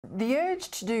The urge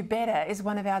to do better is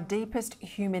one of our deepest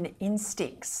human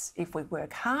instincts. If we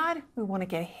work hard, we want to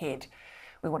get ahead.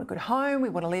 We want a good home, we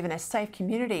want to live in a safe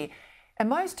community. And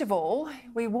most of all,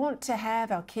 we want to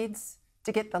have our kids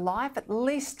to get the life at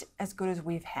least as good as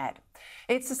we've had.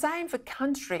 It's the same for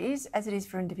countries as it is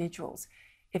for individuals.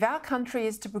 If our country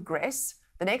is to progress,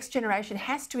 the next generation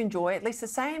has to enjoy at least the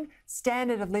same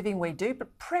standard of living we do,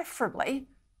 but preferably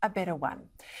a better one.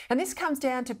 And this comes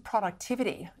down to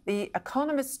productivity, the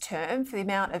economist's term for the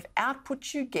amount of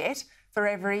output you get for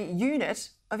every unit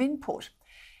of input.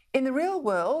 In the real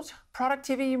world,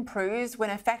 productivity improves when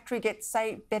a factory gets,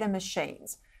 say, better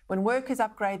machines, when workers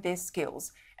upgrade their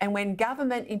skills, and when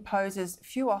government imposes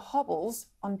fewer hobbles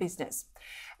on business.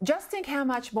 Just think how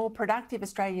much more productive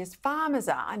Australia's farmers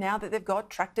are now that they've got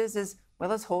tractors as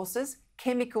well as horses,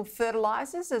 chemical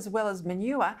fertilisers as well as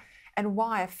manure, and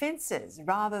wire fences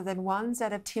rather than ones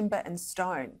out of timber and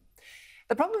stone.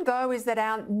 The problem, though, is that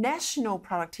our national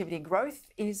productivity growth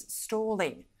is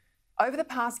stalling. Over the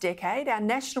past decade, our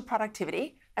national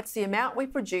productivity, that's the amount we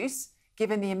produce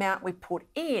given the amount we put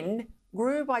in,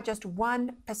 grew by just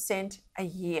 1% a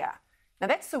year. Now,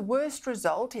 that's the worst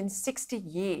result in 60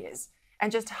 years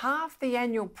and just half the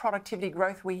annual productivity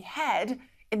growth we had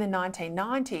in the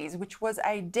 1990s, which was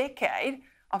a decade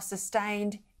of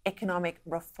sustained economic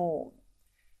reform.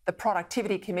 The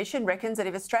Productivity Commission reckons that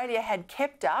if Australia had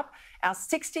kept up our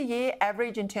 60-year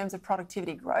average in terms of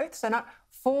productivity growth, so not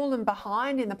fallen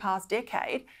behind in the past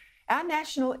decade, our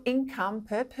national income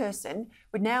per person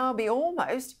would now be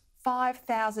almost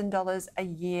 $5,000 a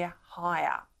year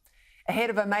higher.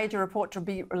 Ahead of a major report to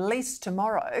be released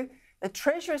tomorrow, the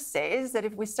Treasurer says that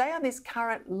if we stay on this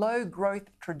current low growth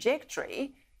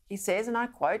trajectory, he says, and I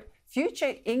quote,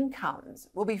 future incomes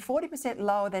will be 40%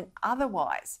 lower than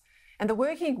otherwise, and the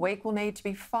working week will need to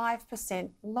be 5%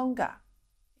 longer.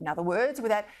 In other words,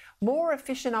 with that more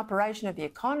efficient operation of the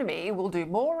economy, we'll do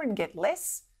more and get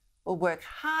less, we'll work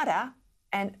harder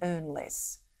and earn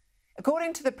less.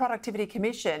 According to the Productivity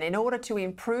Commission, in order to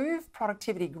improve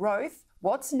productivity growth,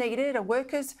 what's needed are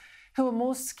workers who are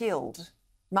more skilled,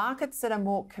 markets that are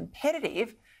more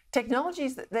competitive,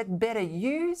 technologies that are better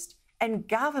used, and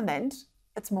government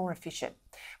that's more efficient.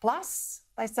 Plus,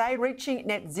 they say, reaching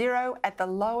net zero at the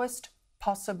lowest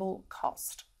possible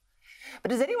cost.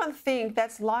 But does anyone think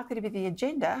that's likely to be the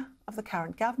agenda of the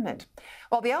current government?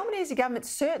 Well, the Albanese government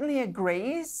certainly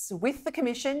agrees with the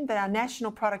Commission that our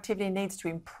national productivity needs to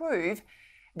improve.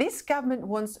 This government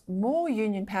wants more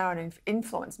union power and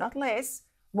influence, not less,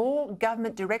 more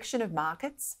government direction of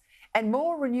markets, and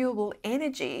more renewable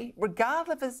energy,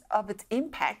 regardless of its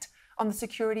impact on the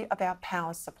security of our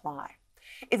power supply.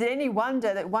 Is it any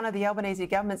wonder that one of the Albanese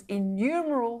government's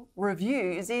innumerable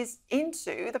reviews is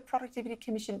into the Productivity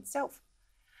Commission itself,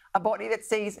 a body that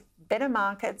sees better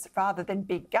markets rather than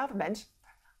big government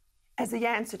as the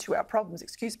answer to our problems,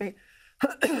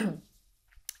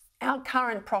 Our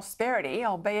current prosperity,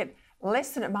 albeit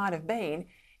less than it might have been,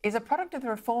 is a product of the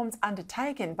reforms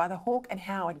undertaken by the Hawke and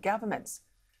Howard governments.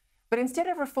 But instead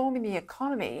of reforming the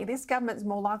economy, this government's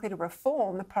more likely to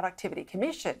reform the Productivity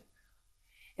Commission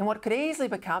in what could easily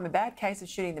become a bad case of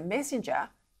shooting the messenger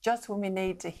just when we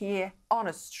need to hear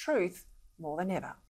honest truth more than ever.